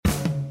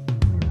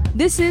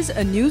This is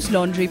a News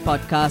Laundry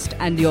podcast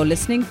and you're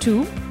listening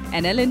to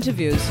NL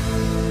Interviews.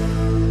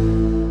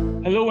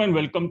 Hello and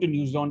welcome to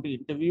News Laundry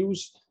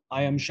Interviews.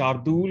 I am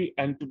Shardul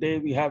and today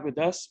we have with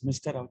us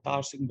Mr.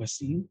 Avtar Singh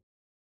Bhasin.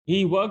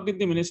 He worked in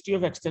the Ministry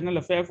of External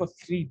Affairs for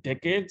 3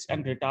 decades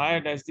and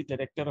retired as the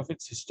director of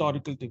its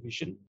historical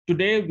division.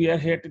 Today we are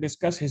here to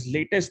discuss his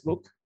latest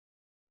book,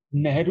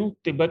 Nehru,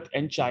 Tibet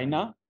and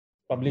China,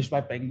 published by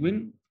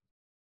Penguin.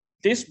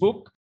 This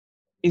book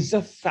is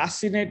a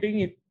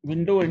fascinating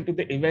window into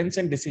the events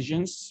and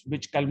decisions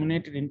which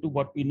culminated into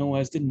what we know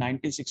as the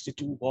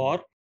 1962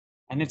 war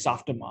and its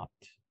aftermath.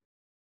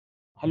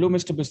 Hello,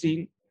 Mr.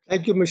 Bhasin.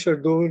 Thank you,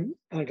 Mr. Doon,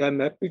 and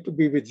I'm happy to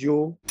be with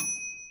you.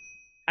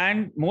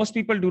 And most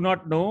people do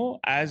not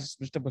know, as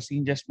Mr.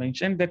 Bhasin just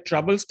mentioned, that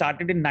trouble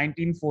started in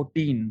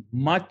 1914,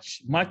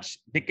 much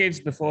decades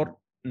before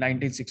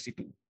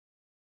 1962.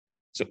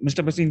 So,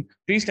 Mr. Bhasin,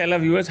 please tell our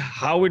viewers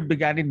how it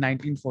began in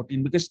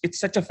 1914, because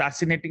it's such a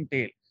fascinating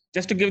tale.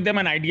 Just to give them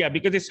an idea,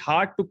 because it's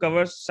hard to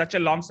cover such a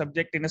long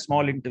subject in a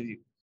small interview.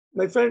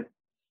 My friend,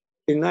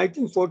 in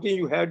 1914,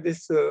 you had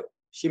this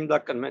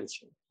Shimla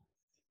Convention.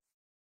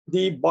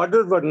 The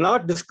borders were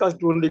not discussed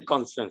during the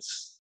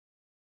conference.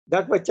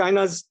 That was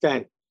China's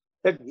stand,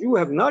 that you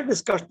have not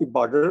discussed the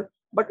border,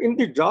 but in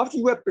the draft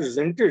you have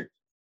presented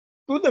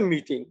to the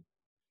meeting,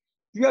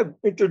 you have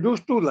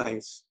introduced 2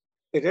 lines,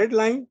 a red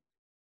line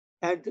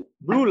and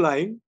blue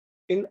line.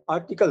 In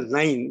Article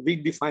 9, we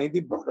define the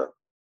border.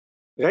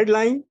 Red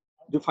line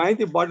defines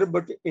the border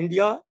between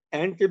India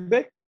and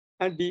Tibet,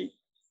 and the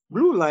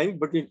blue line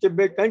between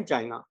Tibet and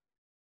China.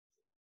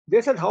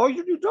 They said, how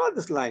should you draw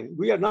this line?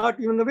 We are not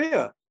even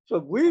aware. So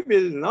we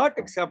will not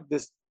accept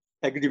this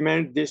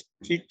agreement, this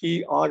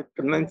treaty or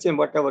convention,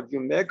 whatever you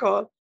may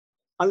call,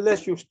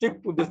 unless you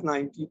stick to this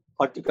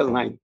Article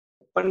 9.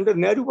 Pandit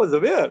Nehru was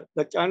aware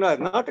that China had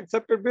not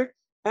accepted it.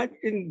 And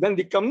when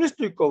the communists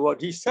took over,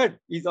 he said,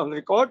 he's on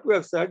record to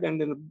have said,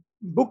 and in the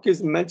book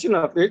is mention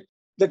of it,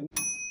 that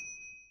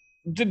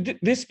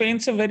this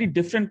paints a very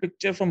different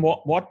picture from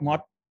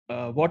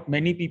what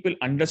many people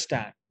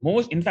understand.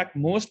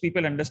 Most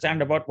people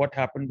understand about what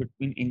happened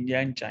between India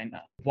and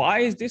China. Why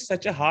is this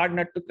such a hard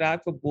nut to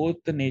crack for both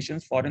the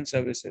nation's foreign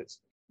services?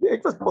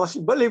 It was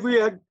possible if we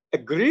had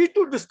agreed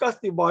to discuss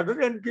the border.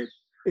 And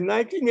in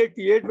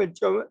 1988,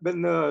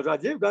 when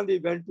Rajiv Gandhi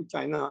went to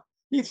China,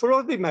 he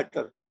froze the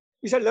matter.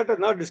 He said, let us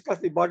not discuss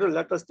the border,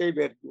 let us stay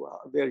where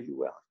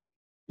you are.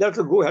 Let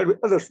us go ahead with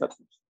other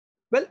subjects.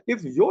 Well,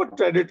 if your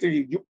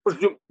territory,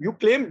 you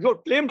claim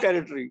your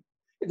territory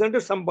is under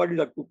somebody's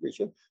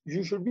occupation,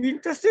 you should be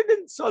interested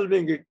in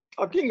solving it,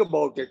 talking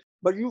about it.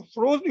 But you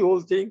froze the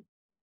whole thing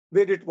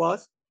where it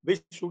was,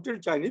 which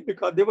suited Chinese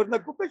because they were in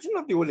occupation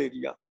of the whole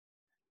area.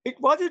 It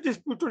was a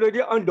disputed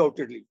area,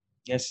 undoubtedly.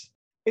 Yes.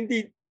 In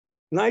the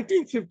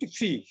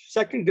 1953,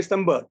 2nd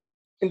December,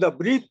 in the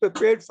brief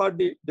prepared for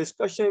the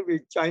discussion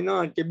with China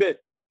and Tibet,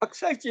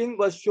 Aksai Chin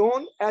was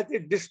shown as a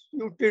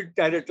disputed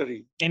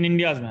territory. In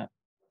India's map.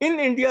 In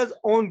India's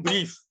own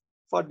brief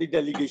for the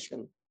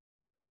delegation.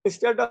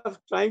 Instead of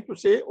trying to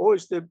say, oh,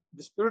 it's a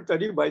disputed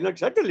territory, why not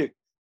settle it?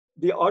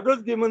 The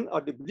orders given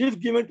or the brief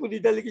given to the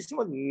delegation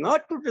was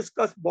not to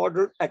discuss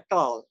border at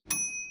all.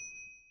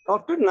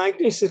 After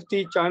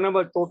 1960, China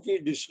was totally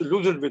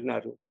disillusioned with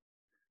Nehru.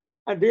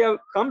 And they have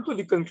come to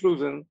the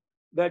conclusion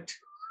that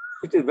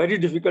it is very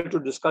difficult to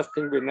discuss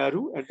things with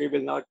Nehru, and they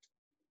will not,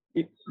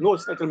 no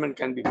settlement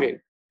can be made.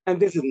 And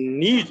there is a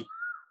need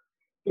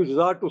to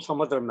resort to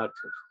some other method.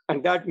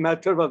 And that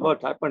method was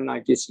what happened in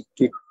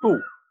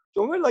 1962.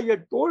 So when I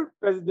had told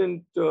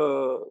President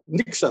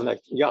Nixon,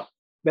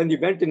 when he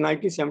went in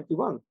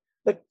 1971,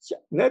 that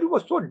Nehru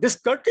was so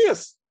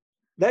discourteous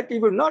that he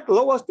would not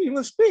allow us to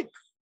even speak.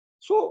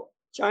 So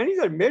Chinese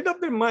had made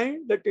up their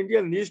mind that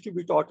India needs to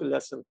be taught a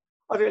lesson,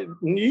 or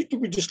need to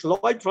be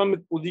dislodged from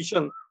its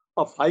position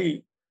of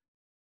high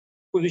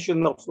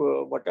position of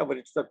whatever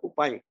it's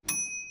occupying.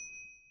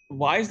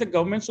 Why is the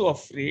government so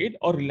afraid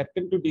or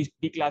reluctant to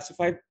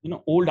declassify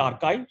old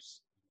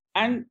archives?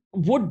 And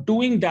would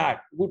doing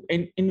that would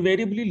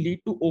invariably lead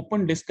to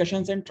open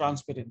discussions and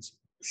transparency?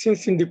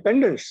 Since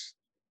independence,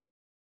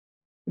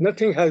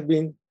 nothing has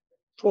been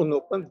thrown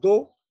open,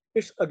 though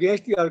it's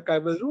against the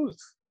archival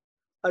rules.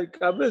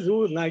 Archival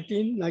rule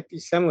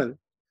 1997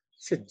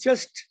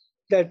 suggests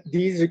that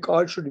these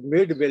records should be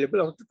made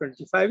available after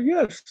 25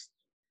 years.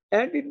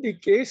 And in the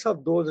case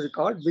of those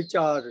records which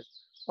are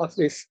of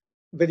this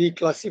very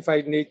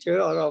classified nature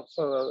or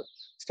of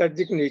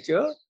strategic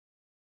nature,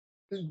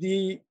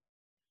 the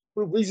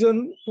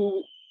provision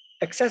to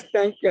access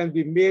them can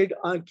be made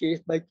on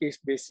case-by-case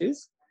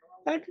basis.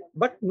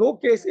 But no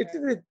case, it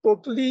is a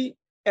totally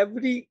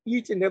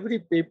each and every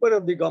paper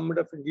of the government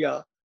of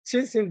India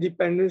since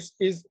independence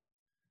is,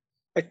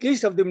 at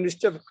least of the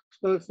Ministry of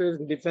External Affairs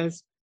and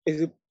Defense,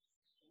 is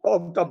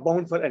out of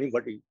bound for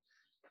anybody.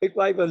 If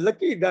I was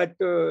lucky that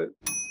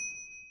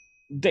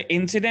the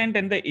incident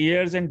and the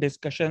years and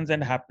discussions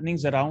and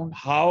happenings around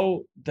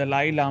how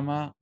Dalai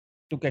Lama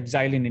took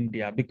exile in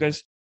India,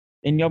 because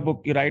in your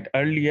book you write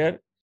earlier,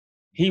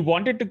 he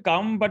wanted to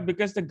come, but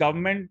because the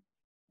government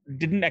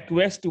didn't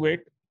acquiesce to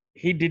it,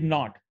 he did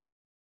not.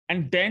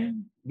 And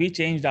then we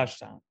changed our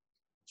stance.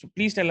 So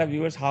please tell our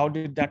viewers, how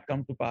did that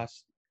come to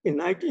pass?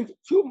 In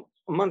few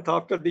months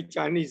after the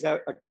Chinese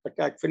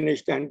attack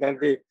finished, and then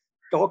the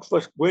talks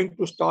were going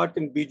to start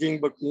in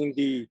Beijing between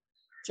the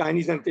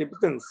Chinese and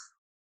Tibetans,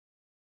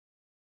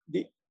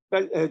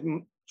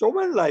 Zhou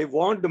Enlai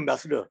warned the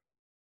ambassador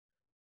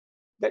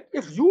that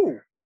if you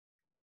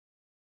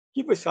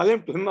keep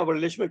asylum to him, our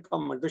relation will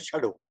come under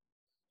shadow.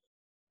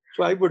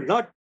 So I would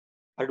not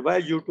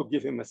advise you to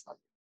give him asylum.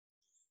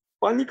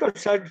 Panikkar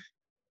said,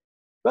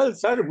 well,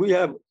 sir, we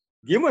have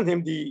given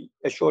him the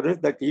assurance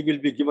that he will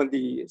be given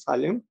the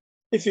asylum.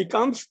 If he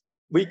comes,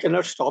 we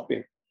cannot stop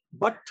him.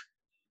 But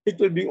it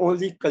will be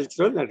only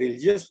cultural and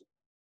religious,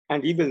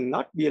 and he will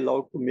not be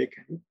allowed to make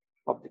any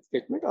public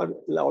statement or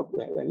allowed to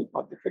have any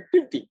public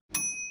activity.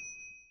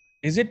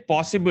 Is it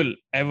possible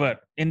ever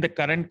in the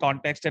current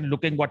context and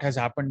looking what has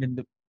happened in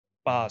the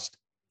past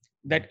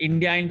that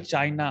India and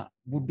China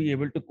would be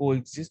able to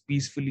coexist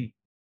peacefully?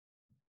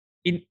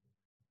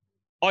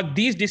 Or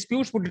these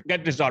disputes would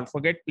get resolved?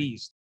 Forget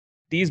peace.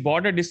 These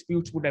border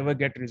disputes would ever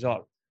get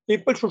resolved.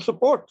 People should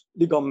support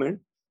the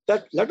government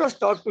that let us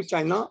talk to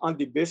China on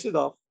the basis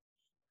of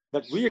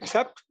that we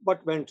accept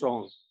what went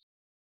wrong.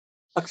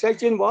 Aksai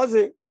Chin was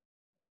a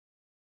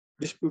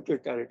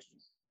disputed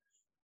territory.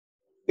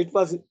 It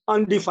was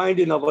undefined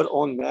in our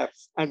own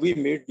maps, and we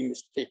made the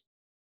mistake.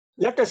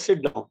 Let us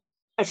sit down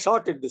and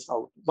sort this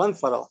out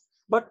once for all.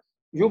 But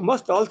you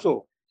must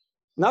also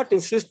not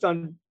insist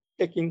on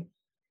taking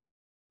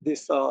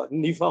this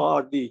NIFA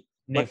or the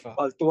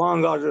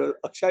Tuang or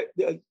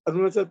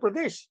Arunachal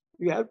Pradesh.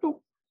 You have to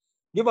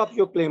give up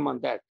your claim on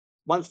that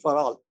once for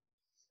all.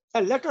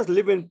 And let us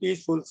live in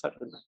peaceful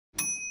settlement.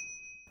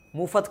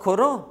 Mufat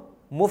khoro,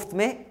 muft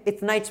mein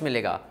itna hi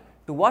milega.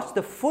 To watch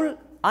the full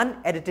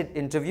unedited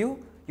interview,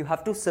 you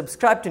have to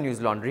subscribe to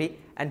News Laundry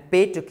and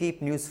pay to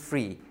keep news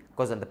free.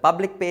 Because when the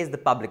public pays, the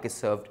public is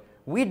served.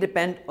 We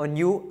depend on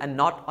you and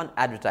not on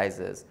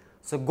advertisers.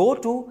 So go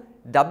to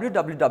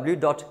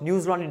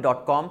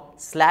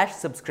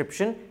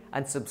www.newslaundry.com/subscription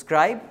and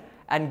subscribe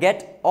and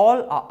get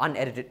all our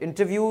unedited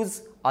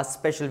interviews, our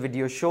special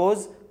video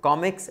shows,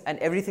 comics, and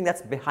everything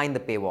that's behind the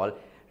paywall.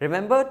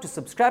 Remember, to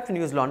subscribe to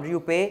News Laundry, you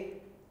pay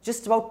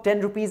just about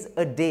 10 rupees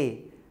a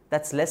day.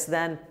 That's less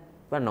than,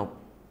 well, no,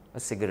 a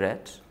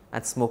cigarette.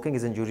 And smoking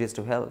is injurious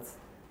to health.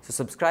 So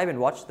subscribe and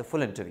watch the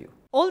full interview.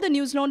 All the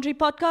News Laundry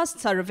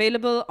podcasts are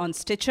available on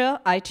Stitcher,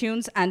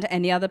 iTunes, and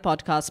any other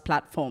podcast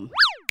platform.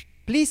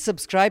 Please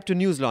subscribe to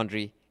News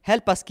Laundry.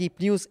 Help us keep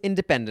news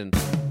independent.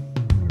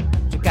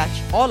 To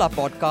catch all our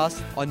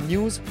podcasts on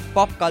news,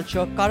 pop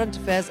culture, current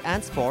affairs,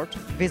 and sport,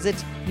 visit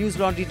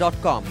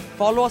newslaundry.com.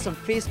 Follow us on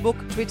Facebook,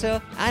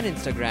 Twitter, and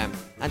Instagram,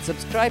 and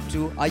subscribe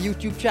to our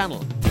YouTube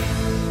channel.